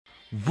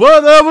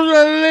What up,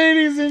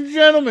 ladies and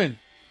gentlemen?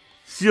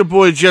 It's your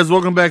boy Jez.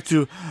 Welcome back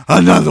to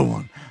another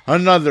one.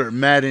 Another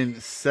Madden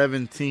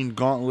 17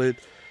 Gauntlet.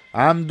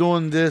 I'm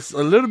doing this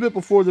a little bit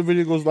before the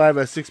video goes live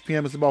at 6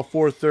 p.m. It's about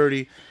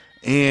 4:30.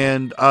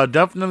 And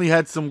definitely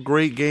had some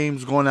great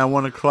games going at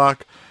 1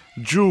 o'clock.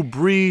 Drew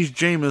Brees,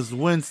 Jameis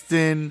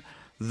Winston,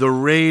 the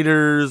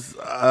Raiders,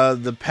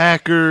 the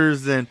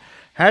Packers, and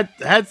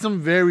had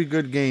some very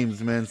good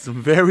games, man.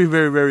 Some very,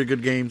 very, very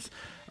good games.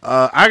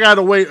 I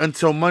gotta wait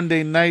until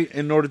Monday night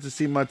in order to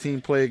see my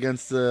team play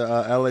against the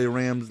LA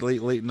Rams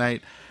late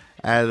night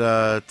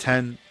at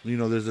 10. You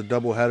know, there's a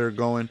doubleheader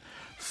going.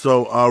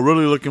 So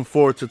really looking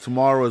forward to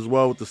tomorrow as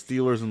well with the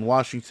Steelers in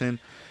Washington.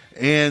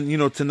 And, you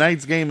know,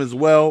 tonight's game as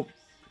well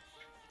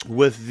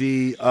with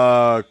the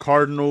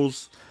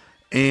Cardinals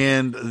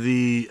and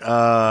the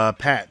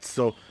Pats.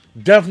 So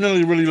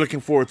definitely really looking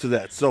forward to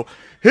that. So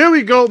here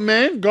we go,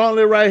 man.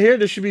 Gauntlet right here.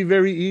 This should be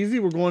very easy.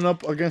 We're going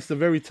up against a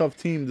very tough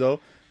team, though.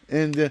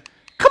 And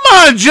come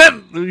on,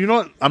 Jim. You know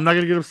what? I'm not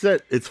going to get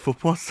upset. It's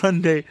football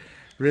Sunday.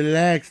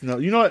 Relax. No,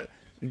 you know what?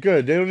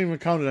 Good. They don't even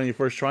count it on your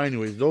first try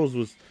anyways. Those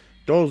was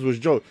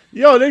jokes.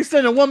 Yo, they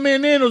sending one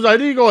man in. It was like,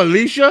 there you go,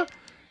 Alicia.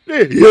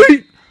 There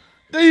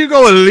you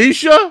go,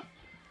 Alicia.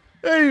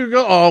 There you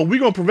go. Oh, we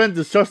going to prevent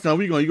this touchdown.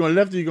 You going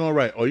left or you going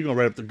right? Oh, you going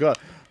right up the gut.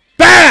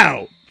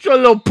 Bow! Get your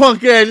little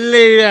punk ass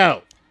laid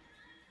out.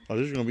 Oh,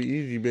 this is going to be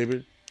easy,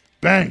 baby.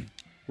 Bang.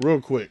 Real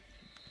quick.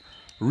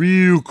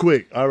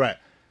 All right.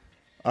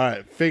 All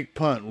right, fake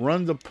punt.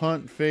 Run the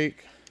punt,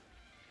 fake.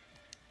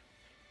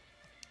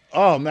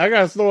 Oh, man, I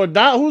got to throw a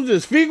dot. Who's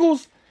this,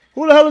 Feagles?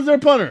 Who the hell is their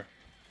punter?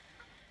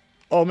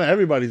 Oh, man,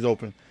 everybody's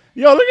open.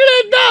 Yo, look at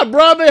that dot,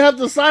 bro. I may have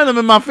to sign him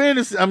in my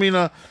fantasy.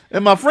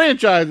 In my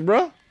franchise,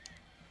 bro.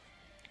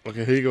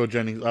 Okay, here you go,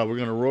 Jennings. We're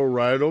going to roll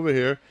right over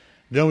here.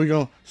 Then we're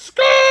going to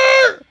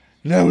skirt.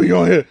 Then we're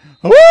going to hit.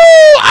 Woo!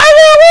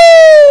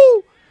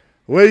 Woo!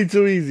 Way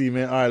too easy,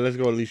 man. All right, let's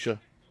go, Alicia.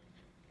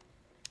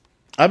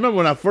 I remember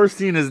when I first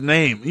seen his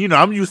name. You know,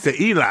 I'm used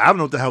to Eli. I don't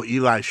know what the hell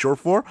Eli is short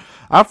for.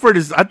 I've heard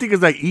this. I think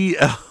it's like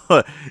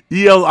Elisha,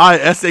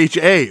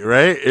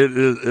 right?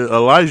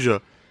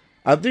 Elijah.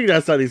 I think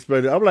that's how they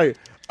spell it. I'm like,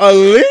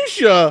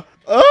 Alicia?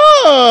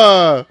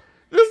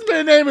 This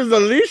man's name is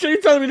Alicia?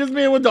 You telling me this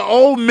man with the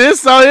old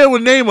miss out here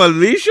would name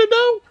Alicia,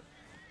 though?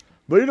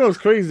 But you know what's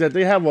crazy? That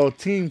they have a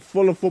team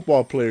full of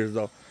football players,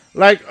 though.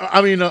 Like,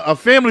 a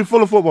family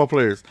full of football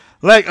players.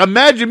 Like,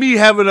 imagine me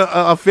having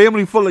a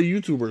family full of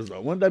YouTubers,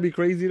 though. Wouldn't that be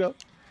crazy, though?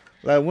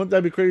 Like, wouldn't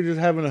that be crazy just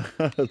having a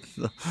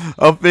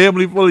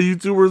family full of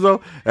YouTubers,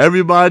 though?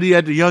 Everybody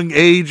at the young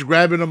age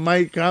grabbing a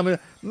mic,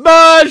 commenting,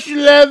 Bush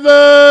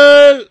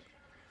level!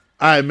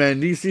 All right, man,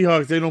 these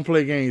Seahawks, they don't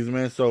play games,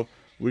 man. So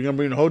we're going to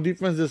bring the whole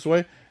defense this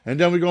way. And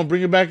then we're going to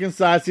bring it back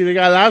inside. See, they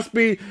got a lot of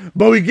speed,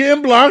 but we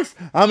getting blocks.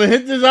 I'm going to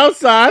hit this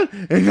outside,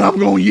 and I'm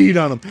going to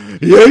yeet on them.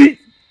 Yeet!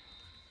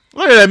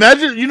 Look at that, man.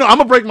 I'm going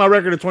to break my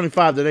record at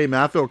 25 today,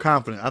 man. I feel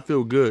confident. I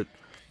feel good.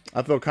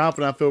 I feel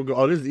confident. I feel good.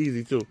 Oh, this is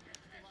easy, too.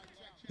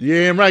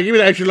 Yeah, I'm right. Give me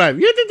that extra life.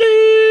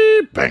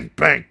 Bang,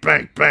 bang,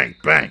 bang, bang,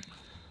 bang.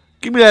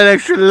 Give me that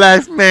extra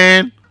life,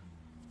 man.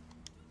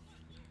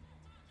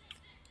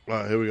 All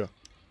right, here we go.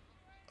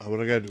 What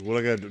I got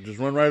to do? Just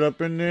run right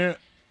up in there.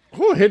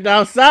 Ooh, hit the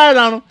outside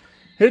on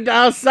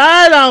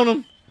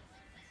him.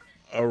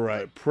 All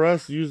right.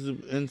 Press, use the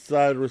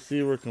inside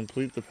receiver,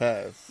 complete the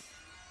pass.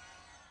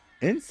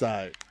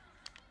 Inside?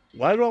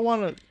 Why do I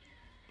want to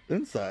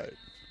inside?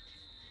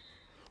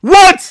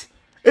 What?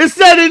 It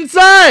said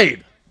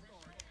inside.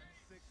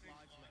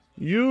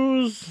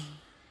 Use.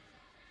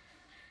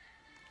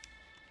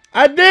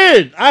 I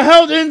did. I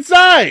held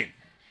inside.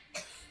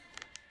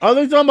 Are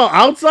they talking about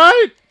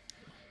outside?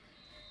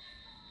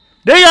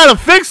 They got to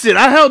fix it.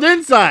 I held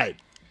inside.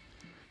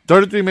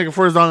 33 make a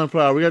first down and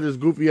play. We got this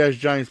goofy ass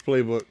Giants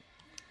playbook.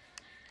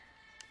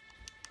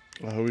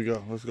 Oh, here we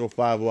go. Let's go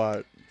 5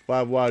 wide.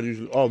 5 wide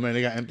usually. Oh, man,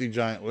 they got empty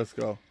giant. Let's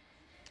go.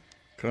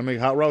 Can I make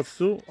hot routes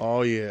too?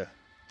 Oh, yeah.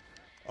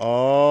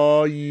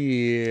 Oh,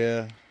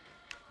 yeah.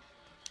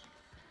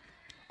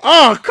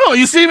 Oh, come on.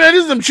 You see, man,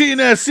 this is them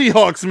cheating-ass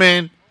Seahawks,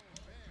 man.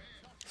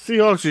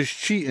 Seahawks is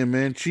cheating,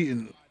 man.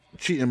 Cheating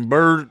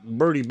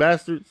birdie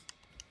bastards.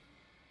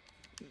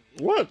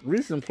 What?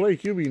 Recent play,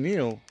 QB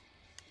Neal.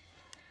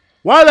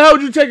 Why the hell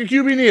would you take a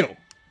QB Neal?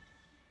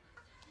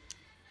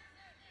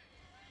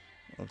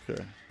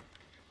 Okay.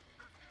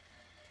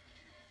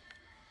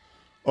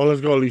 Oh,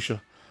 let's go,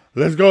 Alicia.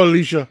 Let's go,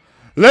 Alicia.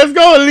 Let's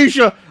go,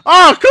 Alicia.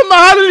 Oh, come on.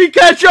 How did he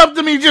catch up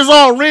to me just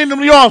all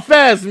randomly all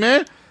fast,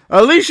 man?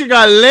 Alicia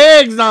got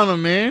legs on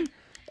him, man.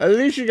 Let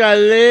me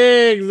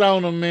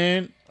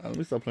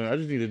stop playing. I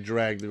just need a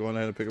drag to go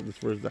ahead and pick up this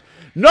first down.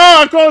 No,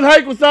 I called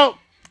hike without.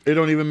 It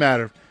don't even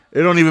matter.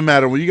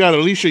 When you got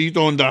Alicia, you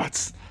throwing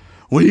dots.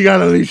 You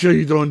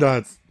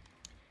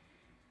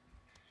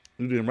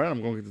damn right,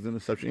 I'm going to get this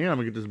interception. And I'm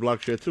going to get this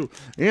block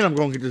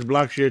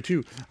share,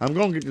 too.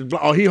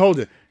 Oh, he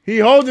holding. He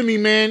holding me,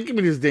 man. Give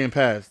me this damn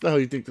pass. The hell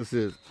you think this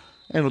is?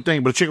 Ain't no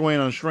thing but a chicken wing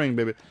on a string,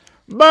 baby.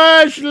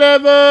 Bush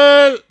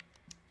level.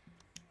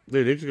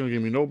 They're just going to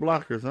give me no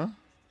blockers, huh?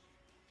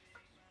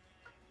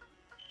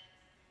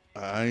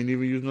 I ain't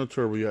even used no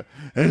turbo yet.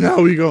 And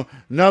now we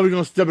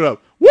gonna step it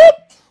up. Whoop!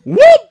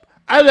 Whoop!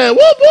 I said whoop,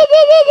 whoop, whoop,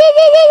 whoop, whoop,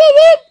 whoop, whoop,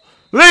 whoop.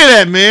 Look at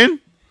that, man.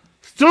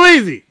 It's too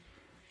easy.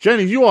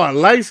 Jennings, you are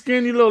light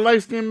skinned, you little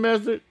light skinned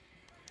bastard.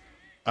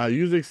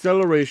 Use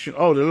acceleration.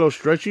 Oh, the little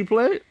stretchy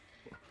play.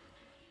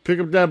 Pick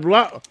up that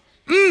block.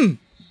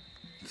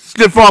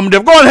 Stiff arm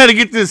dip. Go ahead and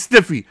get this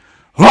stiffy.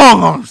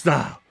 Long arm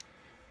style.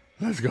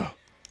 Let's go.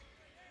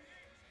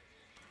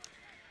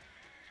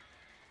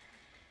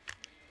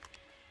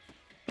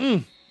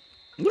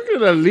 Look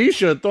at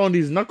Alicia throwing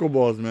these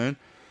knuckleballs, man.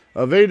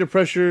 Evade the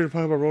pressure.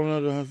 Talk about rolling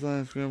out the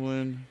outside,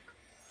 scrambling.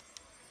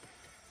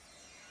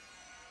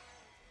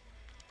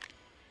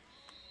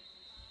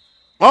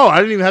 Oh, I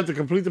didn't even have to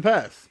complete the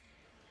pass.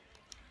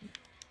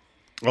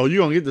 Oh, you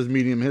gonna get this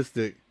medium hit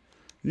stick.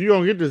 You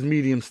gonna get this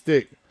medium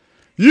stick.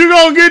 You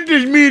gonna get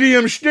this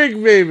medium stick,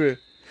 baby.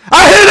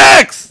 I hit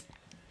X!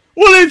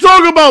 What are you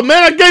talking about,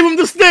 man? I gave him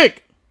the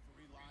stick.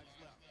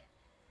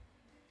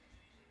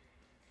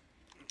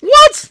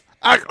 What?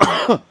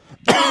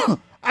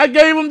 I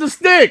gave him the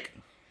stick.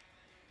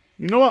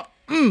 You know what?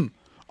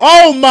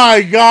 Oh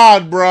my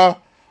God, bruh.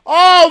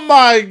 Oh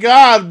my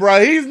God,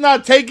 bruh. He's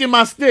not taking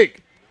my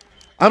stick.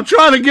 I'm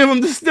trying to give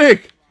him the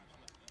stick.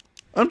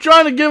 I'm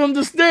trying to give him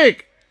the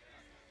stick.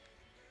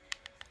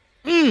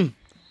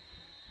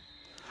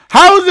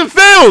 How is it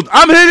failed?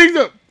 I'm hitting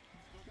the...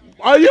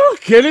 Are you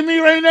kidding me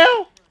right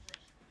now?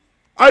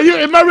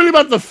 Am I really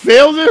about to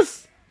fail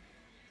this?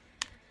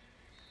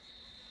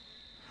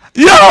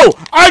 Yo,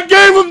 I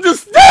gave him the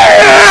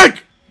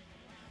stick!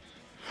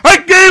 I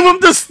gave him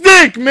the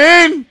stick,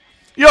 man.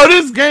 Yo,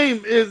 this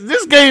game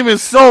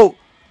is so...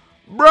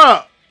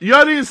 Bruh,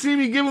 y'all didn't see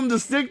me give him the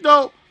stick,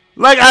 though?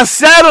 Like, I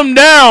sat him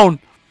down,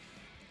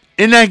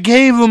 and I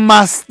gave him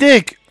my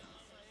stick.